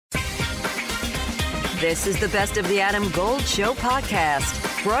This is the Best of the Adam Gold Show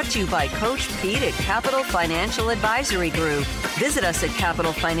podcast, brought to you by Coach Pete at Capital Financial Advisory Group. Visit us at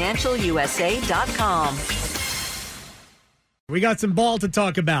capitalfinancialusa.com. We got some ball to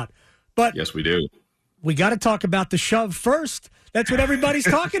talk about, but yes, we do. We got to talk about the shove first. That's what everybody's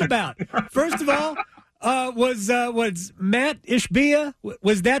talking about. First of all, was Matt Ishbia,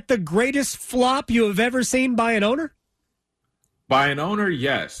 was that the greatest flop you have ever seen by an owner? By an owner,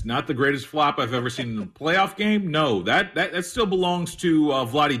 yes. Not the greatest flop I've ever seen in a playoff game. No, that still belongs to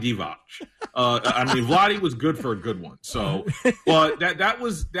Vlade Divac. Vlade was good for a good one. So, but that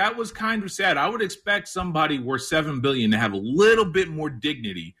was kind of sad. I would expect somebody worth $7 billion to have a little bit more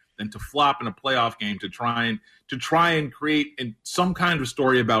dignity than to flop in a playoff game to try and create some kind of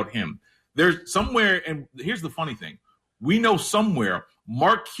story about him. There's somewhere, and here's the funny thing: we know somewhere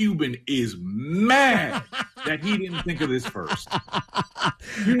Mark Cuban is mad that he didn't think of this first.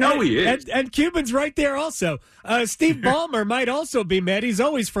 You know he is. And Cuban's right there also. Steve Ballmer might also be mad. He's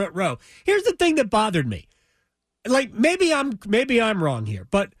always front row. Here's the thing that bothered me. Like, maybe I'm wrong here,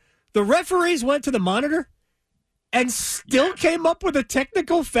 but the referees went to the monitor and still came up with a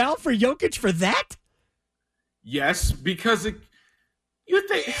technical foul for Jokic for that? Yes, because you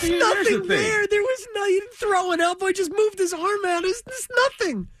think there's nothing there. There was no. He didn't throw an elbow. He just moved his arm out. It's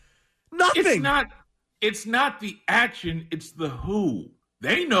nothing. Nothing. It's not the action. It's the who.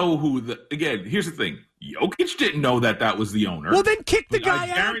 They know who again, here's the thing. Jokic didn't know that was the owner. Well, then kick the guy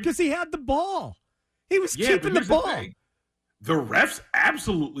out because he had the ball. He was keeping the ball. The refs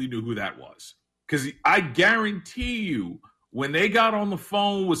absolutely knew who that was. Because I guarantee you, when they got on the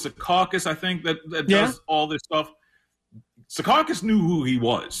phone with Secaucus, I think that does all this stuff, Secaucus knew who he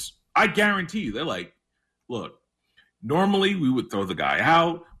was. I guarantee you. They're like, look, normally we would throw the guy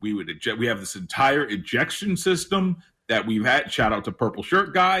out. We have this entire ejection system that we've had. Shout out to Purple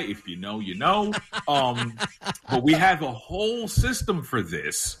Shirt Guy. If you know, you know. But we have a whole system for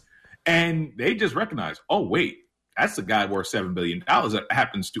this. And they just recognize, oh, wait, that's the guy worth $7 billion that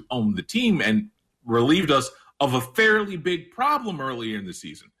happens to own the team and relieved us of a fairly big problem earlier in the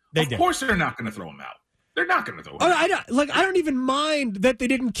season. Of course they're not going to throw him out. They're not going to throw him out. I don't even mind that they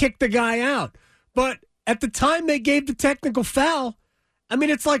didn't kick the guy out. But at the time they gave the technical foul, I mean,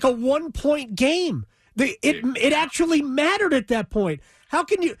 it's like a 1-point game. It actually mattered at that point. How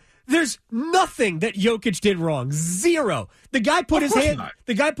can you? There's nothing that Jokic did wrong. Zero. The guy put his hands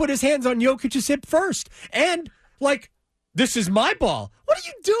on Jokic's hip first, and this is my ball. What are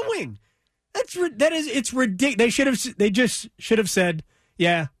you doing? It's ridiculous. They just should have said,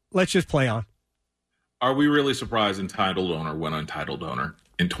 yeah, let's just play on. Are we really surprised entitled owner went untitled owner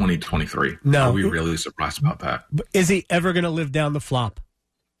in 2023? No. Are we really surprised about that? Is he ever going to live down the flop?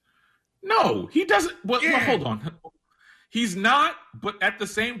 No, he doesn't. Well, hold on. He's not, but at the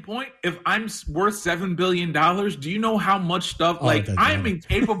same point, if I'm worth $7 billion, do you know how much stuff? I'm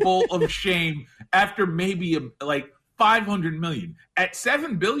incapable of shame after maybe $500 million. At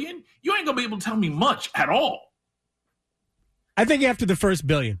 $7 billion, you ain't going to be able to tell me much at all. I think after the first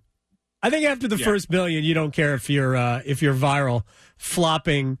billion. First billion, you don't care if you're viral,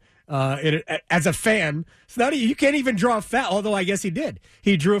 flopping as a fan. It's not you can't even draw a foul. Although I guess he did.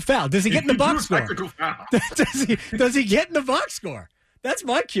 He drew a foul. Does he get in the box score? Does he get in the box score? That's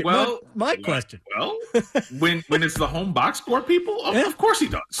my question. Well, when it's the home box score, people, of course he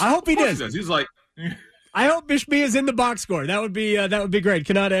does. I hope he does. He's like. I hope Ishbia is in the box score. That would be great.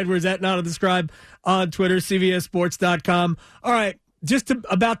 Kanata Edwards at Nata the Scribe on Twitter, CVSSports.com. All right. Just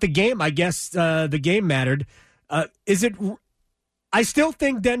about the game, I guess the game mattered. I still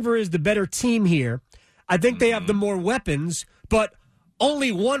think Denver is the better team here. I think they have the more weapons, but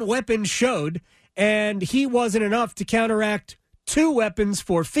only one weapon showed, and he wasn't enough to counteract two weapons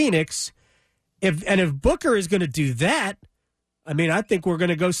for Phoenix. If Booker is going to do that, I mean, I think we're going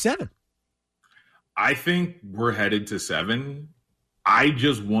to go 7. I think we're headed to 7. I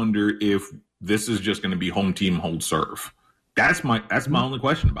just wonder if this is just going to be home team hold serve. That's my only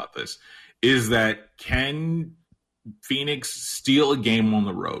question about this, is that can Phoenix steal a game on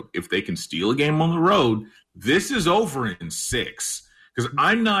the road? If they can steal a game on the road, this is over in 6. Because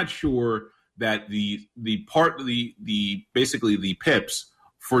I'm not sure that the basically the pips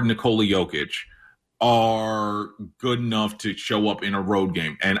for Nikola Jokic are good enough to show up in a road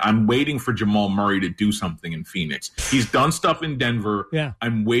game. And I'm waiting for Jamal Murray to do something in Phoenix. He's done stuff in Denver. Yeah.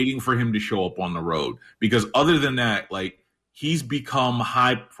 I'm waiting for him to show up on the road. Because other than that, he's become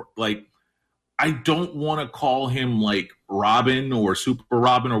high. I don't want to call him Robin or Super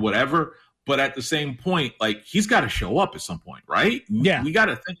Robin or whatever, but at the same point, he's got to show up at some point, right? Yeah. We got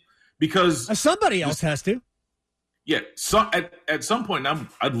to think, because somebody else has to. Yeah. So at some point,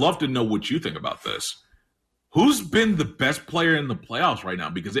 I'd love to know what you think about this. who's been the best player in the playoffs right now?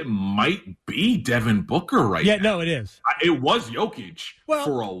 Because it might be Devin Booker right now. Yeah, no, it is. It was Jokic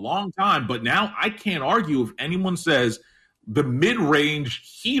for a long time, but now I can't argue if anyone says the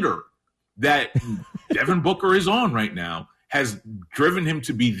mid-range heater that Devin Booker is on right now has driven him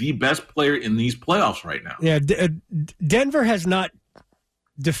to be the best player in these playoffs right now. Yeah, Denver has not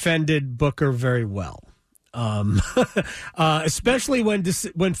defended Booker very well, especially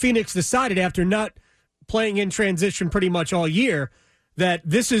when Phoenix decided after not playing in transition pretty much all year that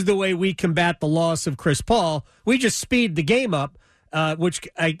this is the way we combat the loss of Chris Paul. We just speed the game up, which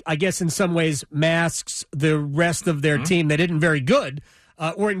I guess in some ways masks the rest of their team that isn't very good.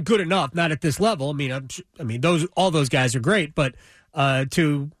 Weren't good enough, not at this level. I mean, all those guys are great, but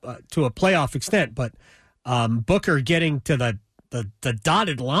to a playoff extent. But Booker getting to the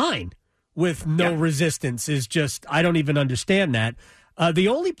dotted line with no resistance is just, I don't even understand that. The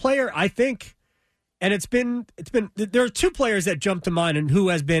only player I think, and it's been there are two players that jump to mind and who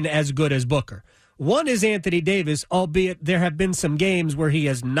has been as good as Booker. One is Anthony Davis, albeit there have been some games where he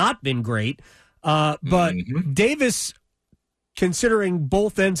has not been great, but Davis. Considering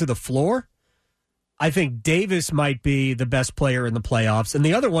both ends of the floor, I think Davis might be the best player in the playoffs. And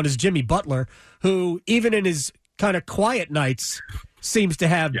the other one is Jimmy Butler, who even in his kind of quiet nights seems to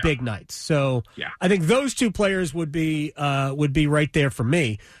have big nights. So I think those two players would be right there for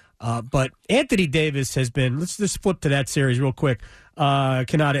me. But Anthony Davis has been, let's just flip to that series real quick.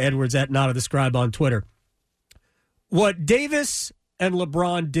 Kanata Edwards at Nata the Scribe on Twitter. What Davis and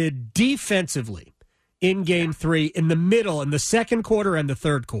LeBron did defensively in Game 3, in the middle, in the second quarter and the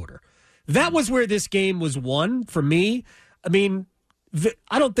third quarter. That was where this game was won for me. I mean,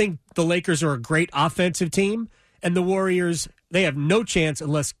 I don't think the Lakers are a great offensive team, and the Warriors, they have no chance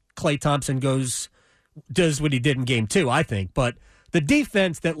unless Klay Thompson does what he did in Game 2, I think. But the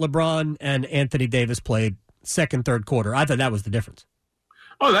defense that LeBron and Anthony Davis played second, third quarter, I thought that was the difference.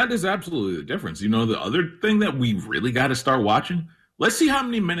 Oh, that is absolutely the difference. You know, the other thing that we really got to start watching, let's see how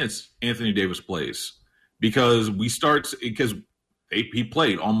many minutes Anthony Davis plays. Because he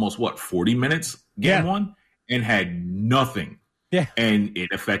played almost 40 minutes game one and had nothing. Yeah. And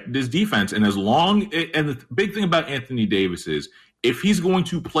it affected his defense. And the big thing about Anthony Davis is if he's going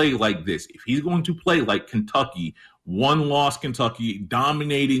to play like this, if he's going to play like Kentucky, one-loss Kentucky,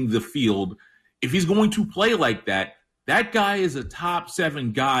 dominating the field, if he's going to play like that, that guy is a top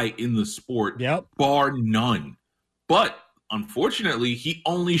 7 guy in the sport, bar none. But unfortunately, he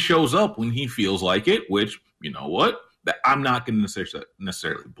only shows up when he feels like it, which, you know what? I'm not going to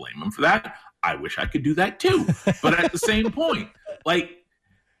necessarily blame him for that. I wish I could do that too. But at the same point,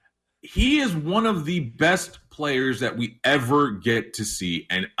 he is one of the best players that we ever get to see.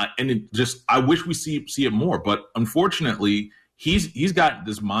 And I wish we see it more. But unfortunately, he's got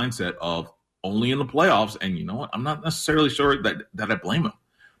this mindset of only in the playoffs. And you know what? I'm not necessarily sure that I blame him.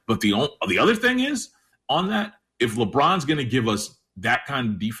 But the other thing is on that, if LeBron's going to give us that kind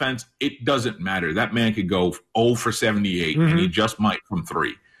of defense, it doesn't matter. That man could go 0 for 78, and he just might from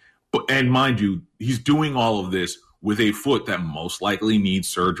 3. And mind you, he's doing all of this with a foot that most likely needs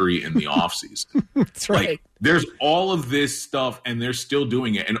surgery in the offseason. That's right. There's all of this stuff, and they're still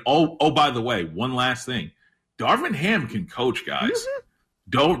doing it. And oh, by the way, one last thing. Darvin Ham can coach, guys.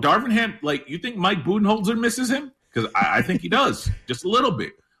 Darvin Ham, you think Mike Budenholzer misses him? Because I think he does, just a little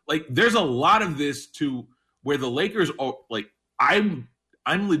bit. There's a lot of this to where the Lakers are I'm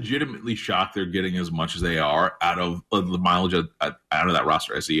legitimately shocked they're getting as much as they are out of the mileage out of that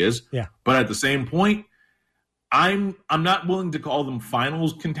roster as he is. Yeah. But at the same point, I'm not willing to call them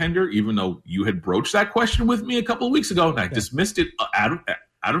finals contender, even though you had broached that question with me a couple of weeks ago, and I dismissed it out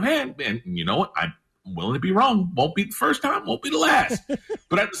of hand. And you know what? I'm willing to be wrong. Won't be the first time. Won't be the last.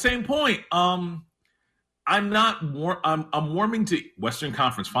 But at the same point, I'm warming to Western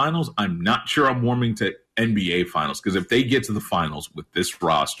Conference Finals. I'm not sure I'm warming to NBA Finals, because if they get to the finals with this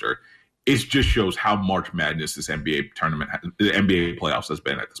roster, it just shows how March Madness this NBA tournament, the NBA playoffs has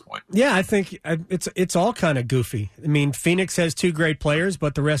been at this point. Yeah, I think it's all kind of goofy. I mean, Phoenix has 2 great players,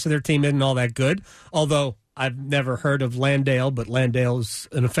 but the rest of their team isn't all that good. Although I've never heard of Landale, but Landale's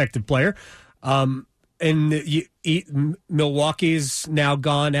an effective player. And Milwaukee's now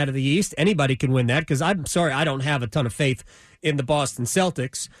gone out of the East. Anybody can win that, because I'm sorry, I don't have a ton of faith in the Boston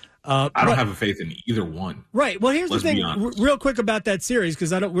Celtics. I don't have a faith in either one. Right. Well, here's the thing, real quick about that series,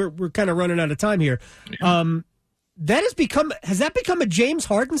 because we're kind of running out of time here. Yeah. Has that become a James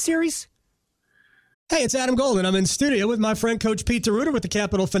Harden series? Hey, it's Adam Golden. I'm in studio with my friend Coach Pete DeRuiter with the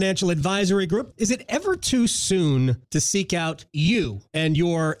Capital Financial Advisory Group. Is it ever too soon to seek out you and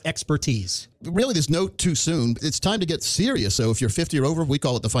your expertise? really, there's no too soon. It's time to get serious. So if you're 50 or over, we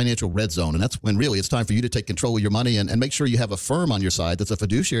call it the financial red zone. And that's when really it's time for you to take control of your money and make sure you have a firm on your side that's a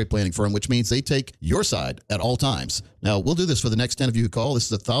fiduciary planning firm, which means they take your side at all times. Now, we'll do this for the next 10 of you who call.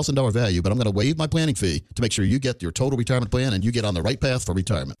 This is a $1,000 value, but I'm going to waive my planning fee to make sure you get your total retirement plan and you get on the right path for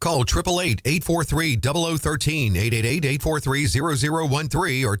retirement. Call 888-843-0013,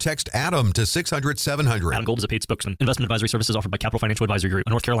 888-843-0013, or text Adam to 600-700. Adam Gold is a paid spokesman. Investment advisory services offered by Capital Financial Advisory Group,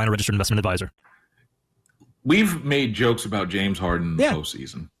 a North Carolina registered investment advisor. We've made jokes about James Harden in the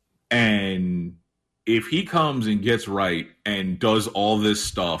postseason. And if he comes and gets right and does all this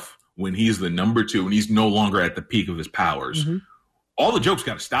stuff when he's the number 2 and he's no longer at the peak of his powers, all the jokes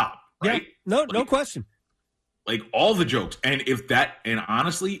got to stop, right? Yeah. No question. Like all the jokes. And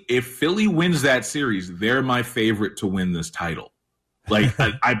honestly, if Philly wins that series, they're my favorite to win this title. Like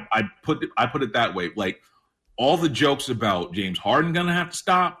I put it that way. Like all the jokes about James Harden going to have to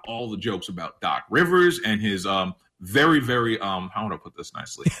stop, all the jokes about Doc Rivers and his very, very how would I put this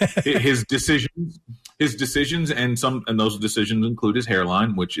nicely? his decisions and those decisions include his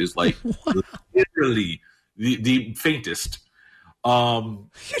hairline, which is like literally the faintest. I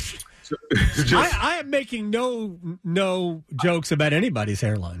am making no jokes about anybody's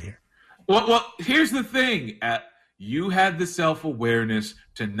hairline here. Well, here's the thing. You had the self-awareness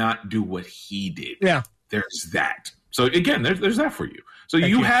to not do what he did. Yeah. There's that. So again, there's that for you. So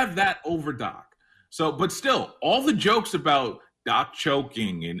you have that over Doc. So, but still, all the jokes about Doc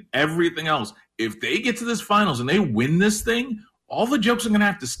choking and everything else, if they get to this finals and they win this thing, all the jokes are going to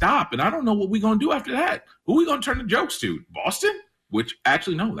have to stop. And I don't know what we're going to do after that. Who are we going to turn the jokes to? Boston? Which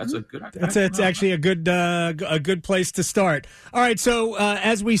actually, no, that's a good idea. It's actually a good place to start. All right, so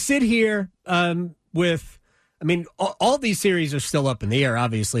as we sit here with, I mean, all these series are still up in the air,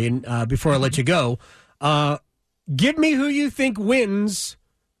 obviously. And before I let you go, give me who you think wins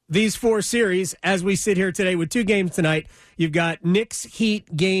these 4 series as we sit here today with 2 games tonight. You've got Knicks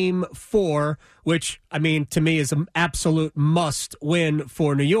Heat game 4, which, I mean, to me is an absolute must win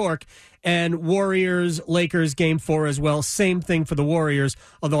for New York. And Warriors-Lakers game 4 as well. Same thing for the Warriors,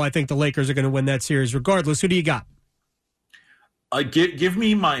 although I think the Lakers are going to win that series regardless. Who do you got? Give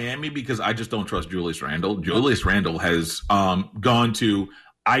me Miami because I just don't trust Julius Randle. Julius Randle has gone to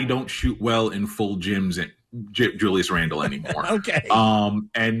I don't shoot well in full gyms and Julius Randle anymore. Okay.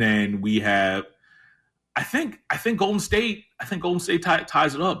 And then we have I think Golden State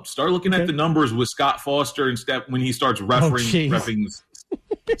ties it up. Start looking at the numbers with Scott Foster and when he starts repping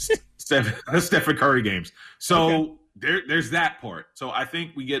Stephen Curry games. So there's that part. So I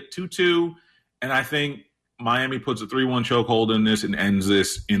think we get 2-2, and I think Miami puts a 3-1 chokehold in this and ends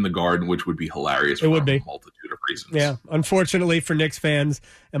this in the Garden, which would be hilarious for a multitude of reasons. Yeah, unfortunately for Knicks fans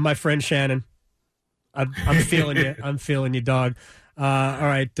and my friend Shannon, I'm feeling you. I'm feeling you, dog. All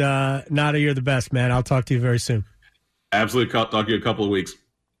right, Nata, you're the best, man. I'll talk to you very soon. Absolutely. Talk to you in a couple of weeks.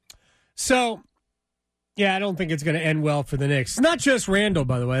 So, yeah, I don't think it's going to end well for the Knicks. Not just Randall,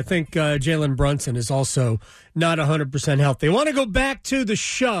 by the way. I think Jalen Brunson is also not 100% healthy. I want to go back to the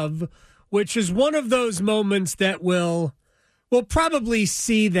shove, which is one of those moments that we'll probably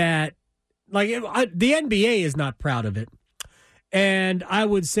see that. Like, the NBA is not proud of it. And I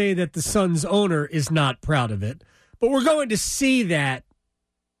would say that the Suns owner is not proud of it. But we're going to see that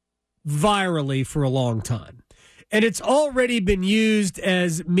virally for a long time. And it's already been used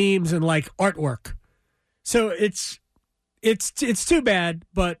as memes and like artwork. So it's too bad,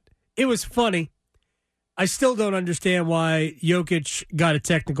 but it was funny. I still don't understand why Jokic got a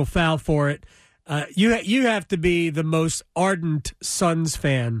technical foul for it. You have to be the most ardent Suns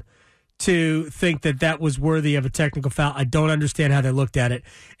fan to think that was worthy of a technical foul. I don't understand how they looked at it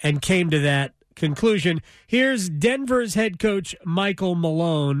and came to that conclusion. Here's Denver's head coach Michael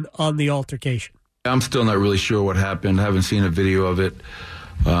Malone on the altercation. I'm still not really sure what happened. I haven't seen a video of it.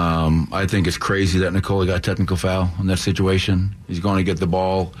 I think it's crazy that Nikola got technical foul in that situation. He's going to get the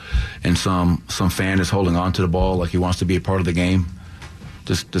ball, and some fan is holding on to the ball like he wants to be a part of the game.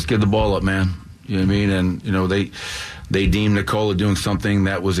 Just give the ball up, man. You know what I mean? And, you know, they deemed Nikola doing something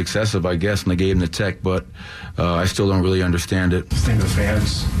that was excessive, I guess, and they gave him the tech, but I still don't really understand it. Do you think the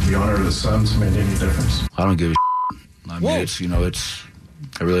fans, the owner of the Suns, made any difference? I don't give a I mean,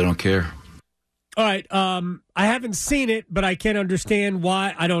 I really don't care. All right, I haven't seen it, but I can't understand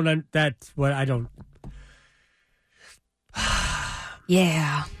why. I don't. That's what I don't.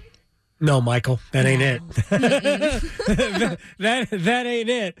 Yeah. No, Michael, that ain't it. that ain't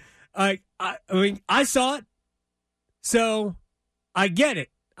it. I mean, I saw it, so I get it.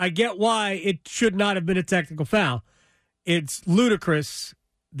 I get why it should not have been a technical foul. It's ludicrous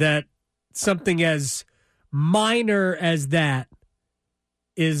that something as minor as that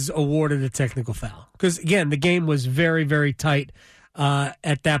is awarded a technical foul. Because, again, the game was very, very tight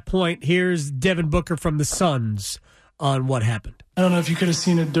at that point. Here's Devin Booker from the Suns on what happened. I don't know if you could have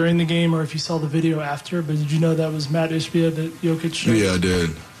seen it during the game or if you saw the video after, but did you know that was Matt Ishbia that Jokic showed? Yeah, I did.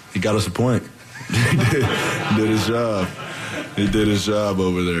 He got us a point. He did his job. He did his job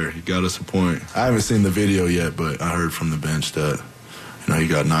over there. He got us a point. I haven't seen the video yet, but I heard from the bench that, he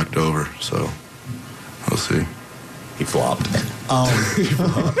got knocked over. So, we'll see. He flopped.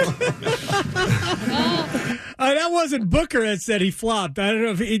 That wasn't Booker that said he flopped. I don't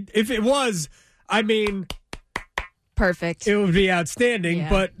know if it was. I mean, perfect. It would be outstanding. Yeah.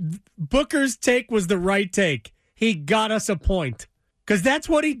 But Booker's take was the right take. He got us a point because that's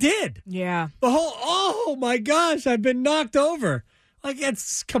what he did. Yeah. The whole, oh my gosh, I've been knocked over. Like,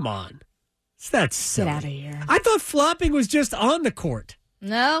 come on. That's silly. Get out of here. I thought flopping was just on the court.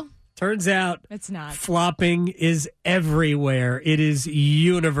 No. Turns out it's not. Flopping is everywhere. It is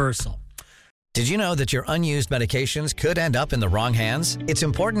universal. Did you know that your unused medications could end up in the wrong hands? It's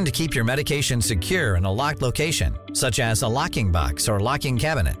important to keep your medication secure in a locked location, such as a locking box or locking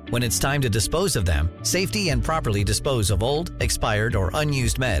cabinet. When it's time to dispose of them, safety and properly dispose of old, expired, or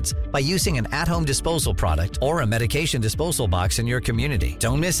unused meds by using an at-home disposal product or a medication disposal box in your community.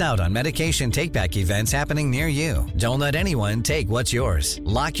 Don't miss out on medication take-back events happening near you. Don't let anyone take what's yours.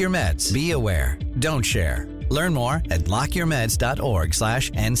 Lock your meds. Be aware. Don't share. Learn more at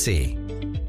lockyourmeds.org/NC.